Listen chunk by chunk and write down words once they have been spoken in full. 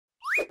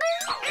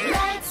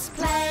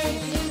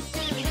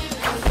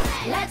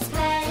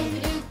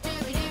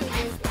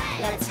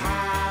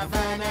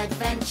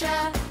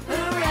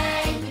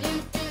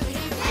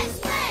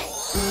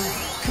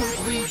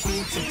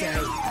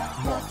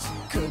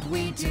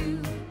I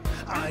do.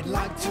 I'd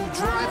like to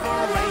drive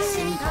a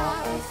racing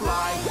car or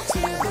fly to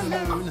the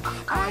moon.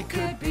 I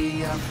could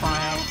be a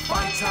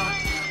firefighter,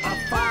 a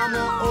farmer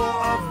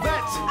or a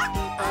vet,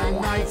 a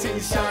knight in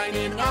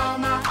shining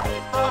armor,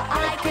 or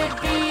I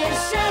could be a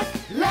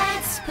chef.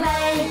 Let's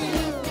play.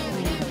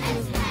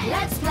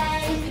 Let's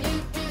play.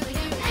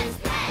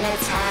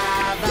 Let's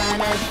have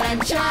an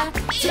adventure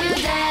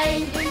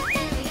today.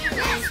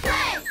 Let's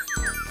play.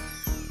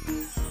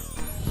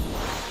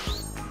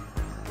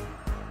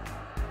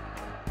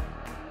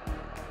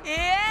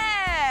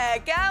 Yeah!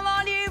 Come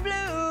on, you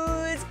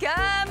blues!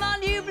 Come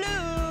on, you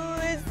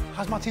blues!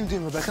 How's my team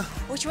doing, Rebecca?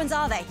 Which ones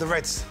are they? The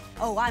Reds.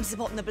 Oh, I'm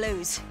supporting the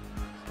blues.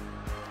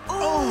 Ooh.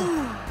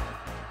 Oh!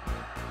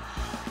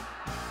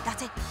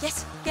 That's it.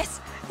 Yes, yes,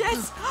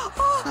 yes!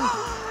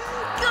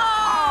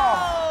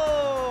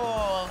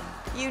 Goal!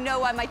 You know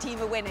why my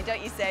team are winning,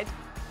 don't you, Sid?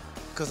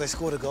 Because they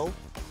scored a goal?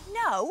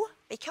 No,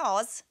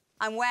 because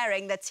I'm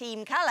wearing the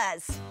team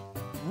colours.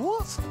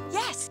 What?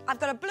 Yes, I've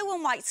got a blue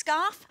and white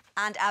scarf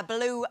and a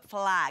blue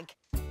flag.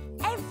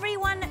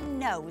 Everyone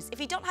knows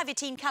if you don't have your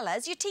team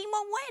colours, your team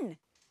won't win.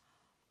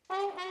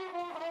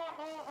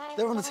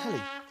 They're on the telly.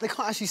 They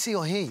can't actually see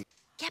or hear you.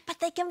 Yeah, but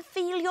they can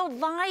feel your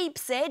vibe,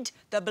 Sid.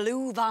 The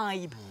blue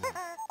vibe.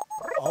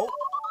 Oh,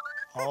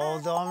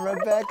 hold on,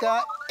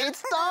 Rebecca.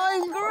 It's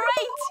time!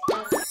 Great!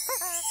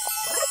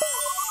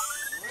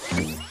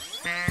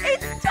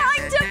 It's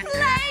time to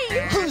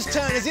play! Whose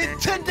turn is it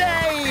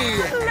today?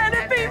 Let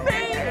it be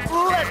me!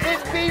 Let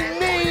it be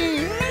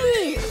me!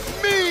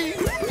 Me!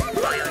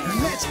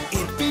 Let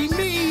it be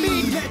me!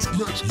 Let it be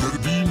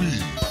me!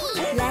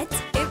 Let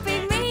it be me! Let it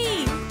be me!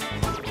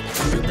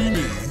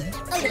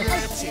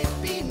 Let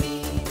it be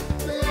me.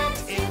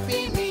 Let it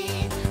be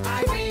me.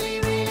 I really,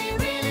 really,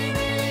 really,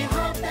 really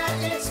hope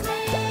that it's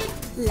me.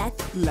 Let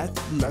Let it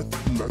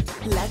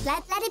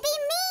be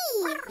me.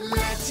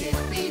 it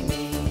be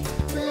me.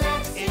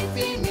 Let it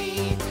be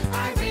me.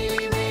 I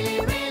really, really,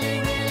 really,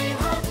 really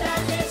hope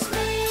that it's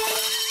me.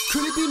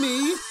 Could it be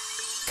me?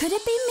 Could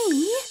it be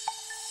me?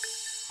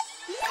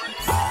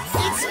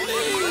 It's me!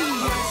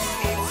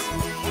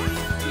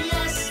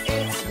 Yes,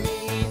 it's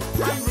me.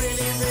 I'm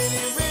really,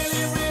 really,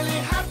 really, really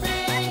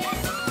happy.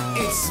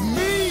 It's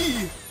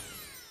me!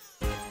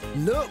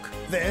 Look,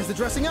 there's the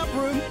dressing up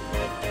room.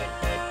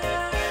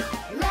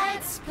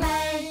 Let's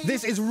play.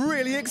 This is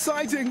really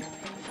exciting.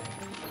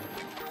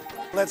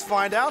 Let's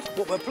find out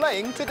what we're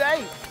playing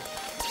today.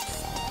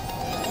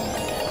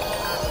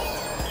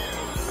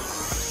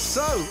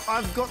 So,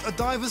 I've got a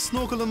diver's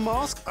snorkel and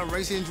mask, a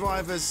racing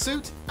driver's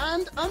suit,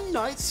 and a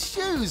knight's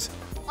shoes.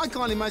 I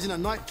can't imagine a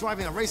knight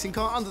driving a racing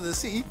car under the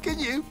sea, can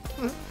you?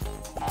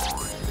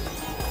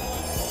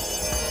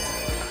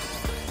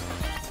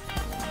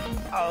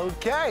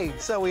 OK,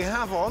 so we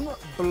have on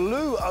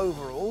blue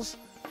overalls,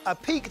 a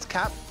peaked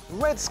cap,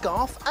 red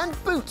scarf, and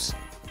boots.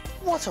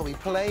 What are we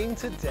playing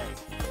today?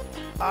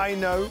 I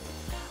know.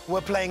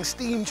 We're playing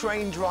steam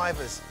train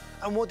drivers.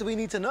 And what do we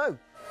need to know?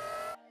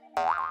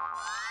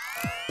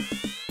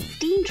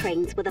 Steam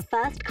trains were the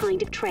first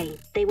kind of train.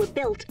 They were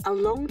built a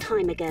long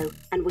time ago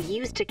and were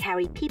used to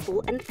carry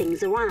people and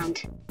things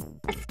around.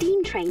 A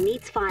steam train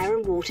needs fire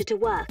and water to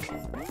work.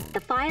 The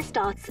fire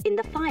starts in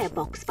the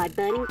firebox by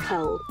burning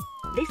coal.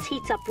 This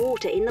heats up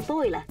water in the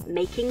boiler,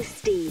 making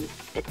steam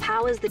that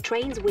powers the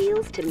train's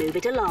wheels to move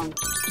it along.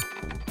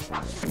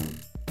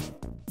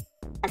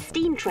 A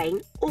steam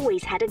train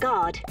always had a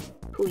guard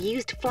who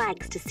used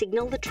flags to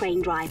signal the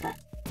train driver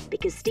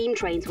because steam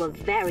trains were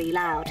very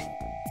loud.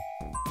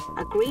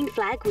 A green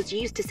flag was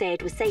used to say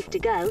it was safe to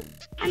go,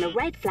 and a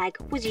red flag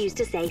was used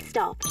to say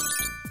stop.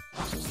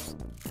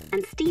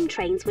 And steam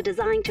trains were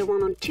designed to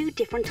run on two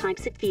different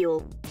types of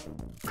fuel,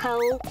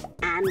 coal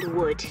and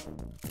wood.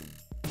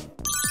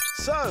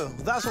 So,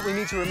 that's what we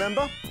need to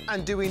remember.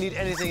 And do we need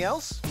anything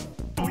else?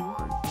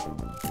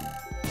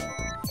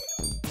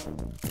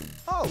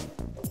 Oh.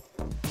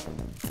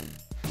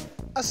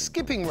 A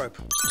skipping rope.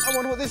 I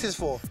wonder what this is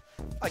for.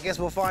 I guess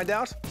we'll find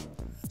out.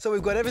 So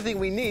we've got everything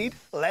we need.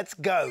 Let's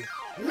go.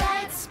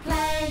 Let's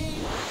play.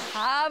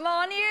 Come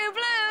on, you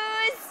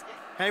blues!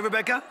 Hey,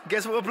 Rebecca,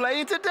 guess what we're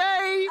playing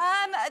today?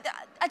 I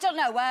don't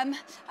know, a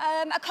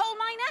coal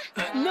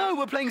miner? No,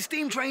 we're playing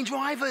steam train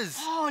drivers.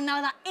 Oh,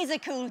 no, that is a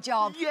cool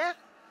job. Yeah?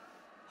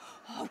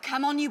 Oh,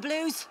 come on, you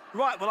blues.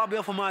 Right, well, I'll be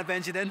off on my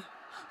adventure then.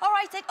 All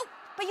right, then. Oh,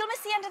 but you'll miss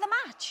the end of the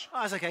match.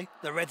 Oh, that's OK.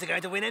 The Reds are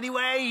going to win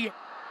anyway.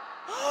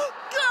 Goal!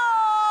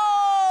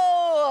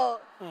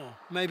 Oh,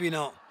 maybe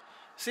not.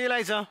 See you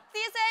later. See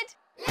you, Sid.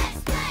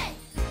 Let's play.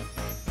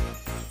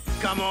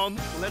 Come on,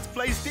 let's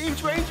play steam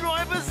train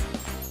drivers.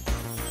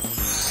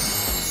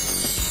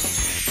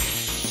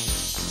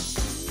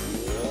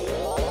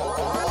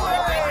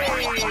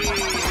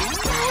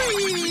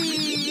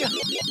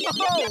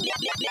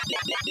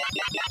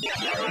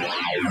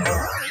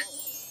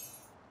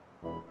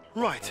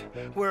 Right,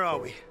 where are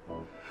we?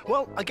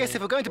 Well, I guess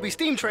if we're going to be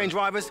steam train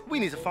drivers, we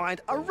need to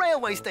find a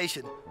railway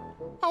station.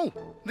 Oh,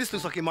 this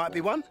looks like it might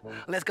be one.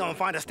 Let's go and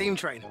find a steam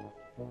train.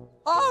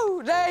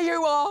 Oh, there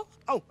you are.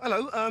 Oh,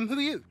 hello, who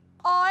are you?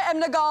 I am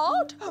the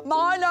guard.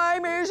 My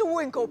name is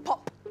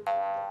Winklepop.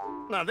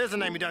 Now, there's a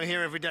name you don't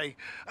hear every day.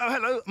 Oh,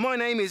 hello, my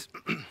name is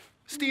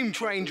steam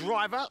train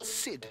driver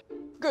Sid.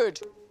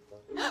 Good.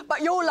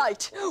 But you're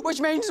late,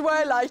 which means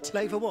we're late.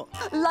 Late for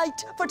what?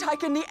 Late for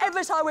taking the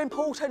ever so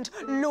important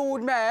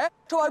Lord Mayor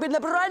to open the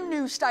brand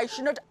new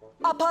station at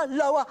Upper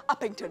Lower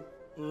Uppington.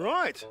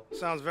 Right,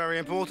 sounds very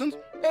important.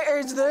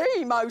 It is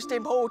the most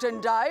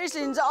important day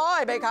since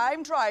I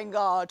became train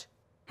guard.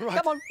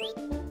 Right. Come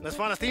on. Let's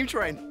find a steam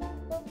train.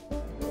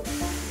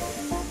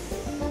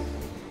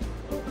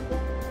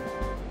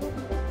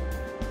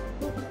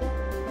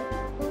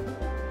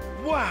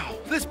 Wow,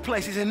 this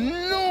place is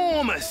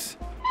enormous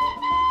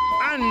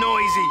and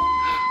noisy.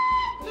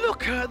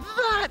 Look at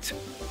that!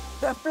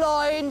 The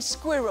flying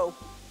squirrel.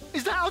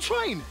 Is that our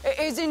train? It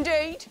is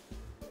indeed.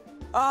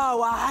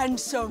 Oh, a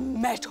handsome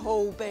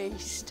metal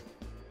beast.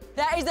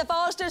 That is the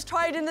fastest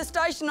train in the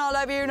station, I'll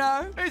have you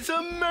know. It's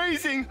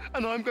amazing,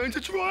 and I'm going to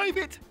drive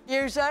it.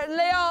 You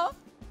certainly are.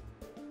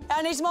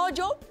 And it's my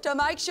job to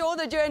make sure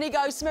the journey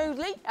goes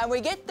smoothly and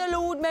we get the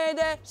Lord Mayor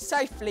there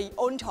safely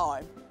on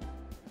time.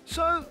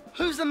 So,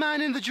 who's the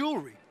man in the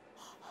jewellery?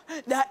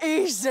 That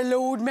is the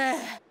Lord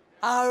Mayor,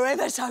 our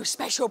ever so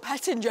special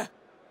passenger.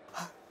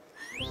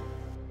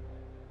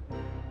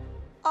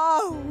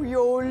 Oh,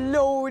 your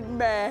Lord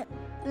Mayor.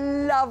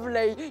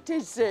 Lovely to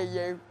see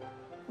you.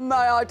 May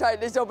I take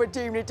this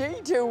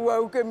opportunity to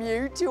welcome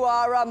you to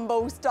our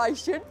humble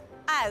station?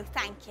 Oh,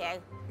 thank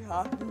you.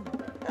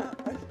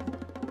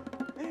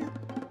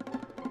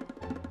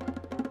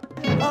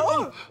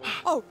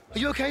 Oh, Are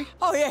you OK?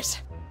 oh,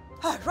 yes.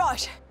 Oh,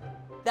 right.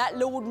 That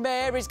Lord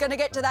Mayor is going to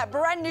get to that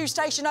brand new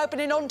station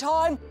opening on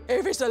time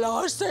if it's the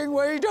last thing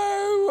we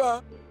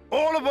do.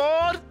 All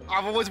aboard!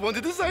 I've always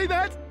wanted to say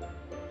that.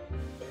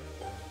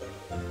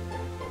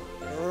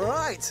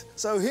 Right,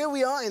 so here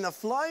we are in the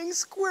Flying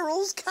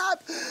Squirrel's cab.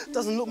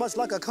 Doesn't look much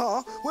like a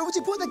car. Where would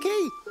you put the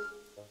key?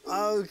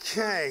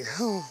 OK,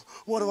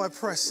 what do I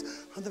press?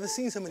 I've never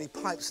seen so many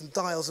pipes and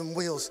dials and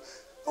wheels.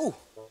 Oh,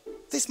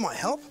 this might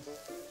help.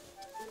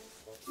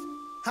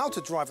 How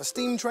to Drive a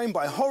Steam Train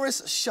by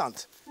Horace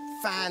Shunt.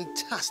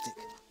 Fantastic.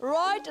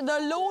 Right, the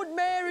Lord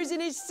Mayor is in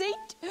his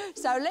seat,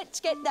 so let's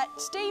get that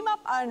steam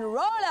up and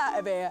roll out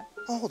of here.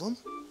 Oh, hold on.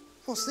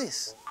 What's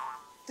this?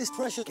 This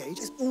pressure gauge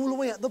is all the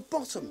way at the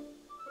bottom.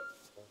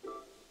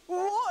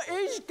 What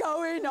is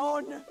going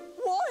on?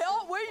 Why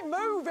aren't we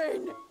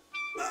moving?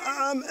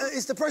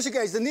 It's the pressure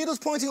gauge. The needle's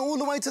pointing all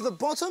the way to the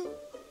bottom.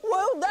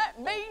 Well, that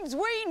means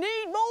we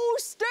need more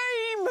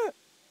steam!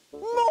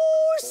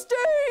 More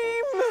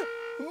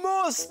steam!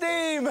 More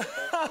steam!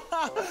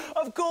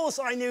 Of course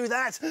I knew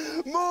that.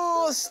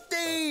 More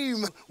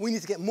steam! We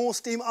need to get more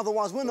steam,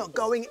 otherwise we're not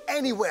going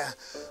anywhere.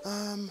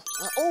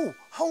 Oh,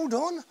 hold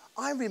on.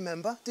 I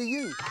remember, do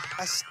you?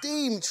 A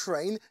steam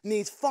train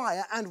needs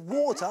fire and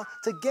water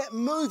to get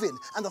moving,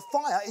 and the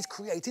fire is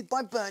created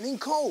by burning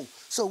coal.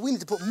 So we need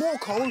to put more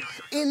coal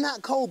in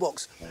that coal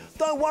box.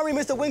 Don't worry,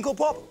 Mr.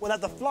 Winklepop. We'll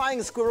have the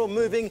Flying Squirrel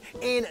moving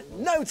in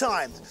no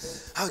time.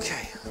 OK,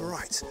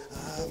 right.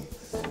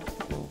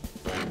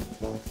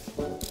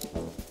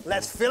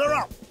 Let's fill her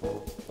up.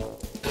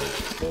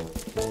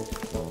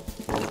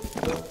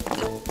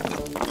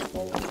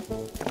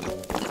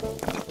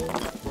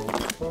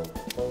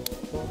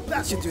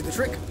 That should do the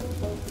trick.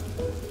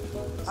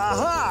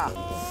 Aha!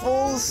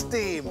 Full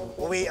steam.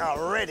 We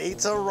are ready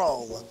to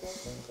roll.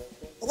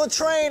 The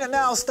train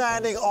now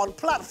standing on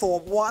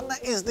platform 1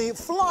 is the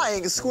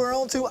Flying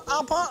Squirrel to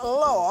Upper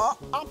Lower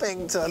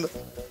Uppington.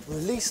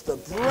 Release the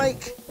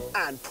brake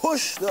and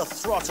push the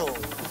throttle.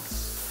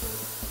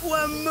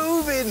 We're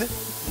moving.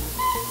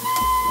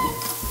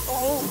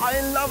 Oh, I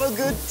love a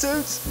good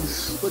toot.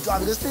 We're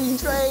driving a steam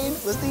train.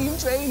 We're steam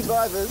train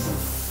drivers.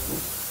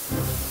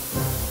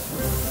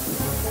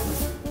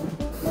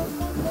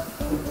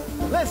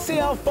 Let's see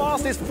how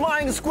fast this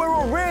Flying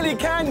Squirrel really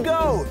can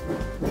go.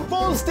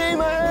 Full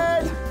steam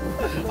ahead.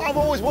 I've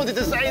always wanted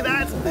to say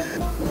that.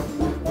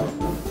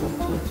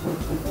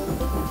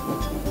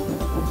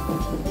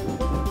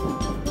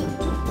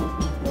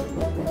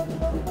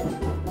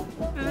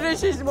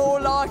 This is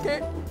more like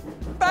it.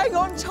 Bang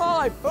on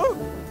time. Oh.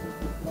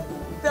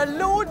 The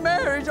Lord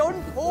Mayor is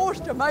on course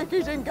to make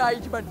his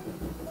engagement.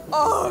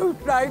 Oh,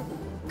 thank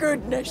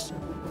goodness.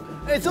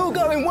 It's all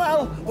going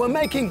well. We're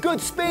making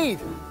good speed.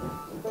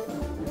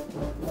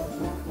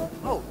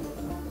 Oh,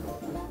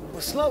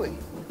 we're slowing.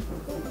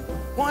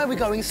 Why are we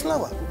going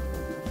slower?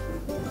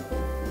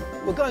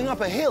 We're going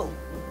up a hill.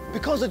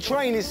 Because the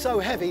train is so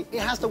heavy,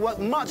 it has to work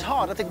much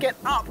harder to get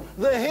up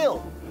the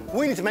hill.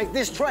 We need to make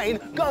this train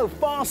go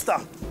faster.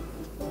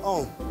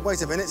 Oh,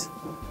 wait a minute.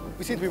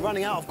 We seem to be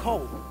running out of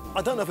coal.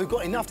 I don't know if we've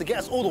got enough to get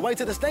us all the way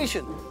to the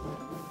station.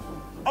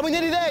 Are we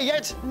nearly there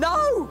yet?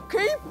 No,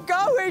 keep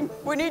going.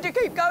 We need to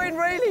keep going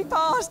really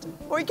fast.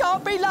 We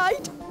can't be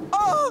late.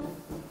 Oh!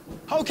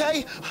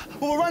 OK,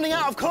 well, we're running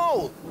out of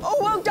coal. Oh,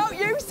 well, don't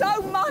use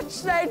so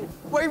much then.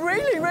 We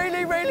really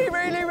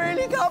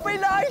can't be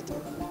late.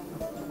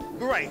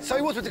 Great, so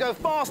he wants us to go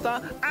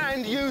faster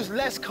and use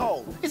less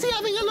coal. Is he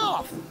having a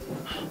laugh?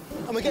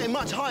 And we're getting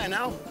much higher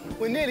now.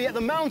 We're nearly at the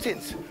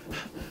mountains.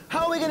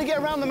 How are we going to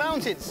get around the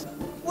mountains?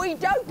 We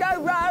don't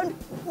go round,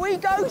 we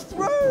go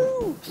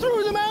through.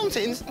 Through the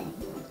mountains?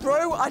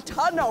 Through a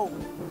tunnel.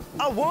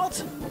 A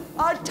what?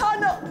 A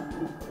tunnel.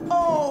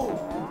 Oh.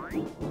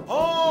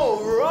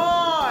 Oh,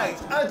 right!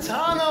 A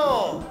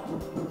tunnel!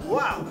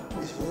 Wow,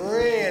 it's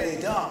really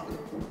dark.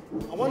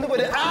 I wonder where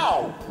the...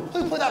 Ow!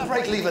 Who put that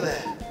brake lever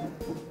there?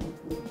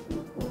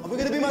 Are we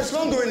going to be much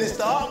longer in this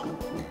dark?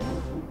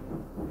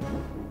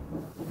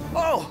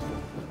 Oh,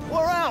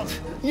 we're out!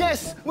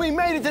 Yes, we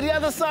made it to the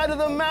other side of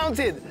the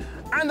mountain.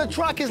 And the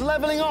truck is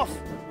levelling off.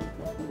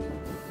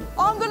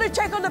 I'm going to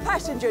check on the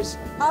passengers.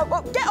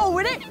 Well, get on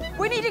with it.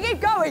 We need to keep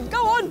going.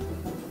 Go on.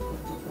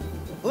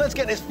 Let's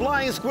get this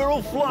flying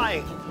squirrel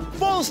flying.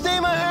 Full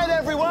steam ahead,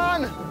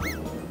 everyone!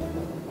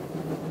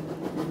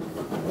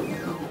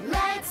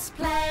 Let's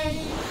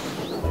play.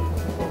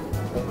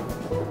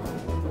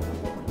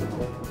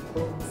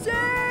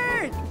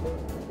 Sid!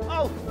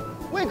 Oh,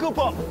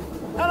 Winklepop.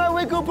 Hello,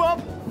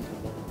 Winklepop.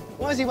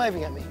 Why is he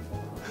waving at me?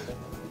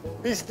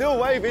 He's still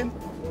waving.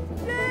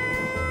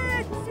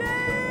 Sid!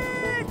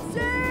 Sid!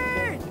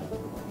 Sid!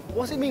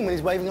 What's it mean when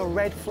he's waving a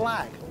red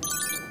flag?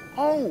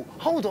 Oh,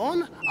 hold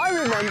on. I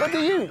remember, do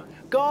you?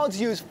 Guards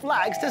use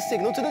flags to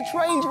signal to the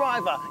train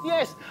driver.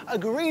 Yes, a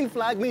green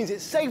flag means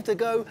it's safe to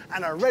go,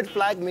 and a red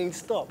flag means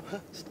stop.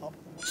 Stop.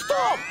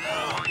 Stop!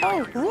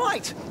 Oh,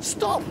 right.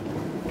 Stop.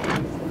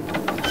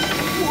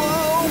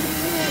 Whoa!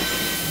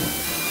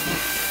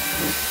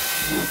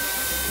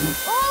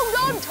 Hold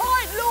on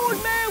tight, Lord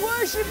Mayor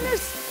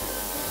Worshipness.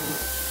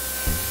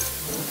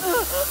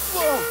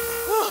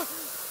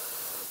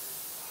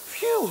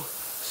 Phew.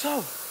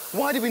 So,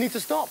 why do we need to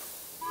stop?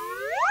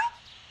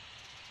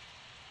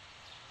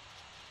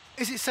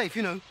 Is it safe,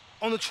 you know,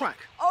 on the track?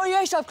 Oh,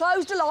 yes, I've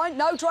closed the line.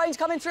 No trains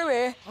coming through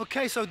here.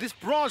 OK, so this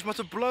branch must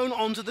have blown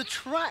onto the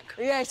track.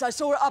 Yes, I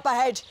saw it up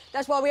ahead.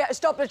 That's why we had to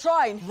stop the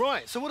train.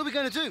 Right, so what are we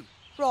going to do?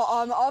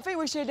 Right, I think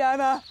we should,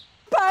 panic!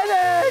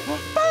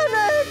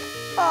 Panic!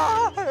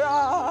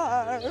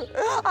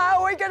 How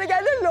are we going to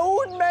get the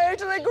Lord Mayor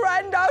to the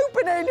grand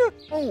opening?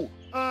 Oh,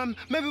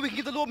 maybe we can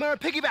give the Lord Mayor a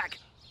piggyback.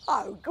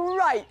 Oh,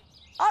 great.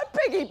 A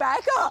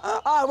piggyback?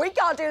 Oh, we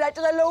can't do that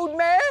to the Lord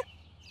Mayor.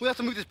 We'll have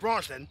to move this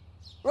branch then.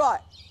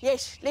 Right,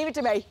 yes, leave it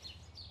to me.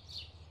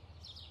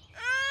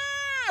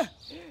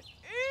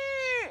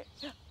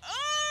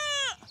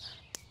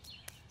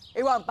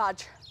 He won't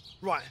budge.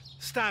 Right,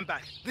 stand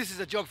back. This is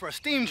a job for a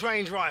steam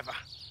train driver.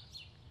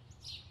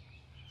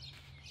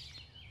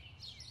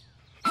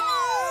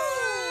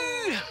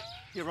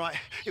 You're right,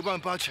 it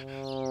won't budge.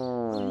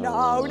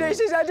 No, this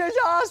is a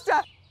disaster.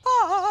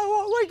 Oh,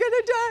 what are we going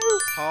to do?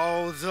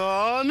 Hold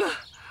on.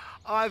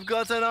 I've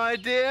got an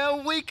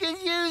idea. We can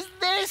use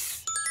this.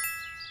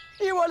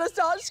 You want to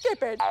start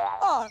skipping? He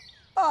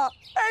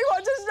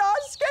wants to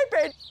start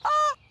skipping.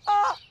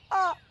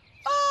 I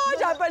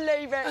don't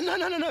believe it.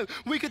 No.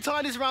 We could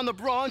tie this around the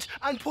branch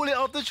and pull it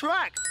off the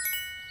track.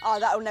 Oh,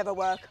 that'll never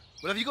work.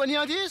 Well, have you got any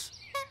ideas?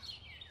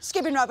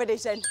 Skipping rope it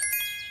is then.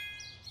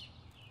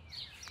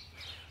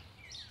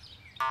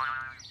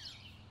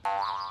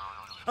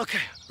 OK,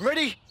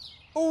 ready?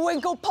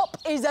 Winkle Pop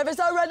is ever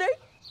so ready.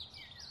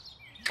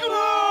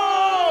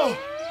 Go!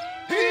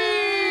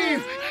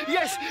 Heave!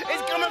 Yes,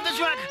 it's coming up the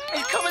track.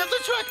 It's coming up the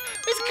track.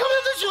 It's coming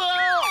up the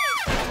track.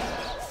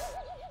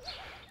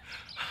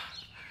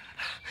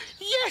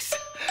 Yes,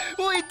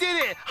 we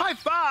did it. High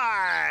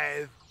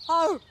five.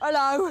 Oh,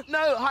 hello.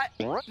 No, hi.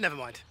 Never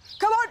mind.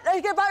 Come on,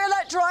 let's get back on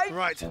that train.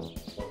 Right.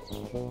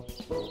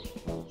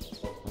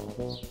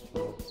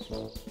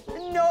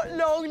 Not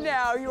long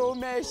now, Your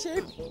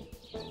Mayorship.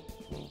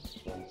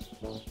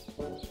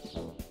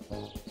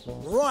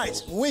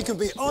 Right, we can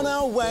be on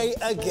our way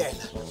again.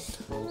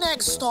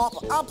 Next stop,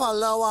 Upper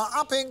Lower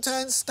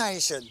Uppington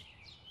Station.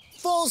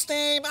 Full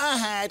steam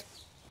ahead.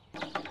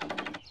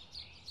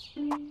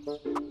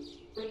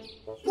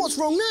 What's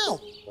wrong now?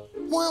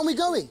 Why aren't we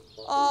going?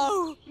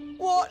 Oh,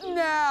 what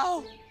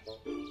now?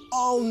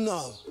 Oh,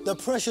 no. The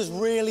pressure's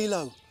really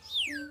low.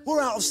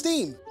 We're out of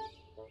steam.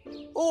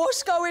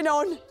 What's going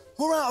on?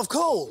 We're out of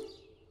coal.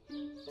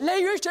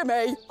 Leave it to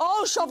me.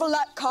 I'll shovel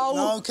that coal.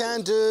 No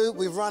can do.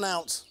 We've run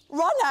out.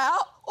 Run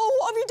out? Oh,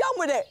 what have you done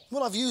with it?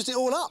 Well, I've used it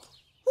all up.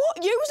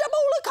 What, used up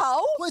all the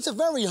coal? Well, it's a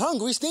very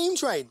hungry steam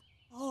train.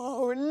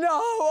 Oh,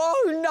 no,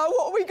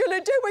 what are we going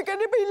to do? We're going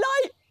to be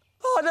late.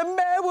 Oh, the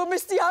mayor will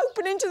miss the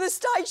opening to the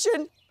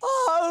station.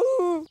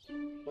 Oh.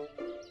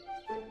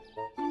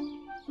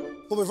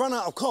 Well, we've run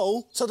out of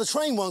coal, so the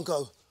train won't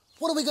go.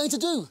 What are we going to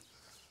do?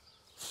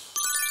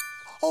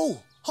 Oh,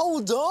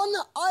 hold on.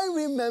 I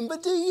remember,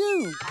 do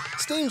you?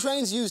 Steam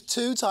trains use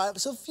two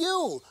types of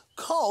fuel,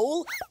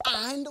 coal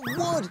and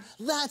wood.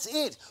 That's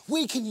it.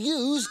 We can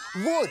use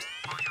wood.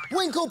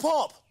 Winkle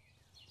Pop,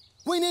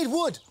 we need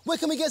wood. Where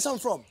can we get some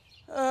from?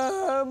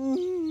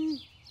 The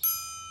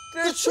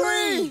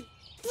tree.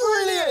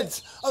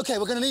 Brilliant! OK,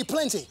 we're going to need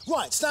plenty.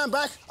 Right, stand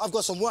back. I've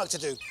got some work to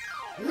do.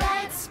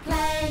 Let's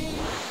play.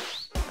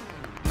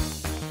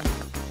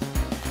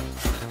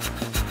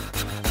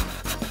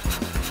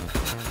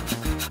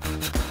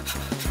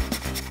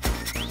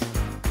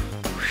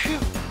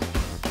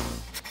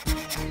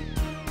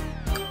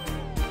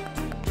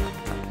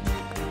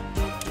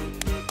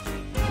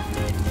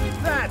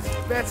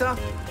 better.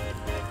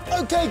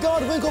 OK,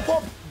 Guard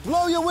Winklepop,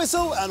 blow your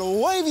whistle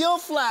and wave your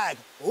flag.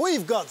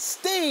 We've got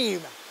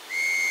steam.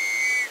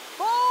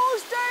 Full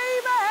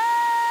steam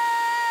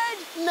ahead!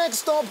 Next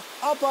stop,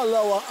 Upper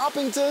Lower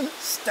Uppington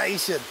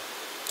Station.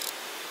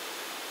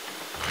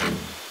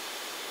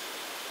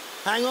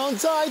 Hang on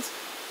tight.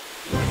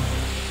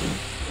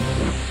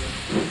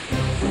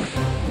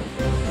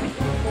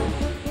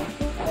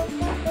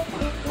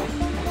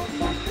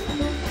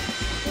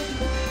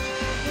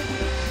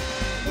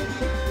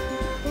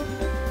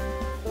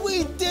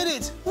 We did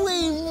it!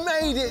 We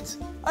made it!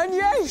 And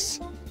yes,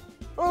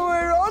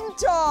 we're on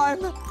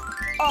time.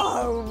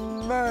 Oh,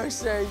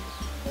 mercy.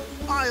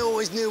 I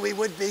always knew we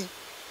would be.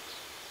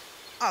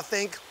 I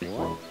think.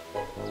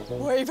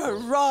 We've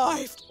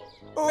arrived.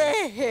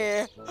 We're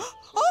here.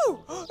 Oh,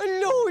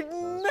 Lord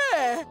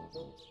Mayor.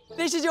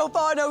 This is your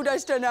final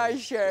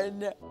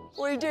destination.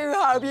 We do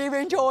hope you've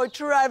enjoyed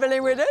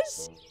travelling with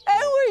us,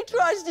 and we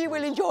trust you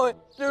will enjoy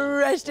the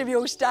rest of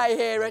your stay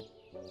here at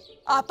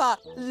Upper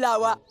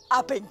Lower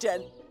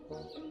Uppington.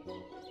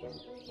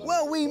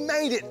 Well, we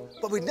made it,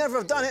 but we'd never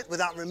have done it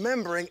without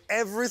remembering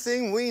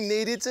everything we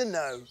needed to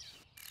know.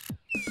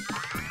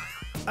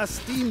 A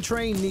steam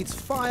train needs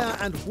fire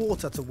and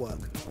water to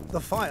work. The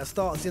fire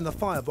starts in the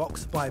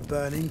firebox by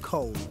burning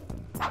coal.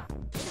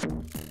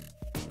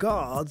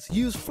 Guards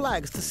use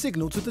flags to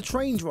signal to the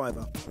train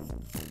driver.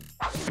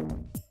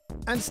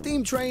 And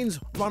steam trains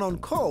run on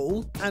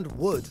coal and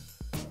wood.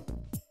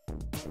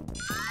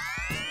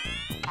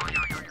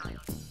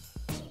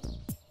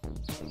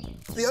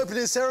 The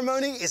opening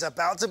ceremony is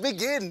about to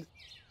begin.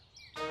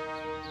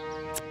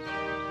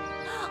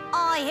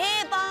 I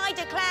hereby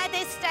declare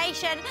this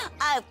station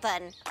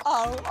open.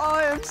 Oh,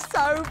 I am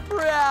so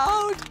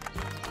proud.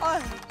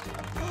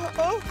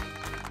 Oh.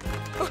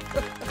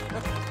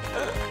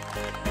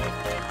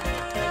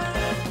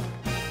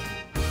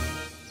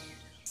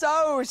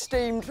 So,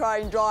 steam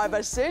train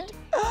driver Sid,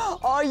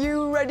 are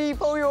you ready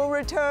for your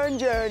return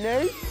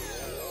journey?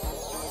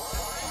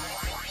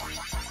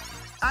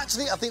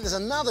 Actually, I think there's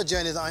another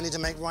journey that I need to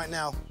make right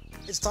now.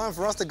 It's time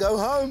for us to go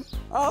home.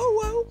 Oh,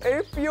 well,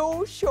 if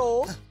you're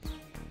sure.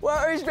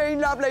 Well, it's been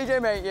lovely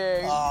to meet you.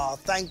 Oh,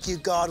 thank you,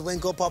 Guard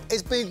Winklepop.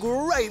 It's been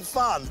great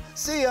fun.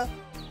 See ya.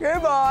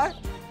 Goodbye.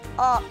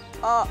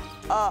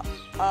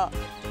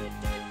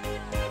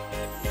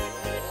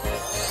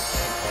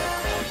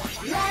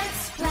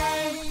 Let's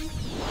play.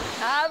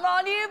 Come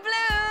on, you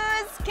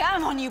Blues.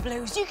 Come on, you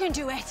Blues. You can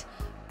do it.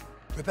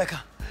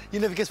 Rebecca, you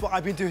never guess what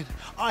I've been doing.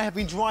 I have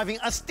been driving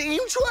a steam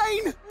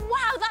train.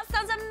 Wow, that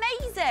sounds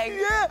amazing.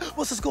 Yeah.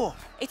 What's the score?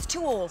 It's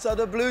 2-2. So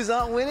the Blues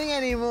aren't winning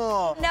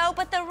anymore. No,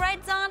 but the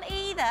Reds aren't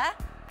either.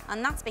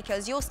 And that's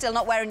because you're still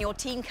not wearing your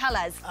team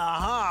colours.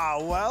 Aha,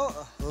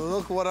 well,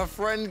 look what a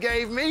friend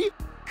gave me.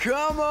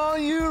 Come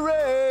on, you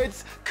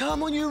Reds.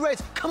 Come on, you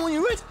Reds. Come on,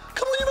 you Reds.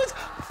 Come on, you Reds.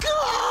 Go!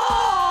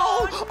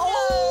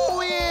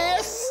 Oh,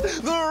 yes!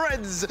 The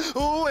Reds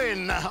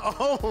win.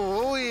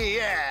 Oh,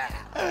 yeah.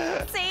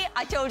 See,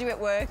 I told you it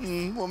worked.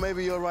 Well,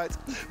 maybe you're right.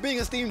 Being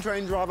a steam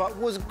train driver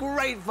was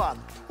great fun.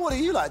 What do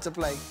you like to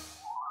play?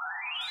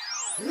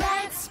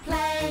 Let's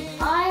play.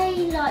 I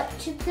like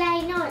to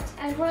play knights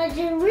and ride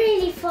a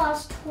really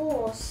fast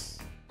horse.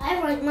 I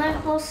ride my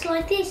horse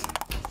like this.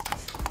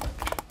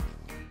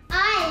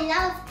 I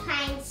love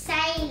playing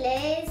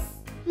sailors.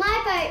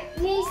 My boat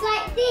moves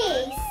like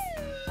this.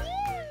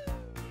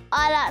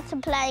 I like to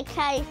play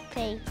cave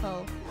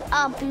people.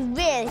 I'll be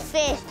really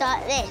fierce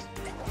like this.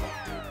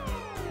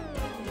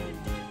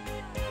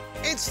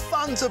 It's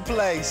fun to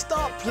play.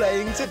 Start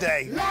playing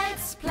today.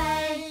 Let's play.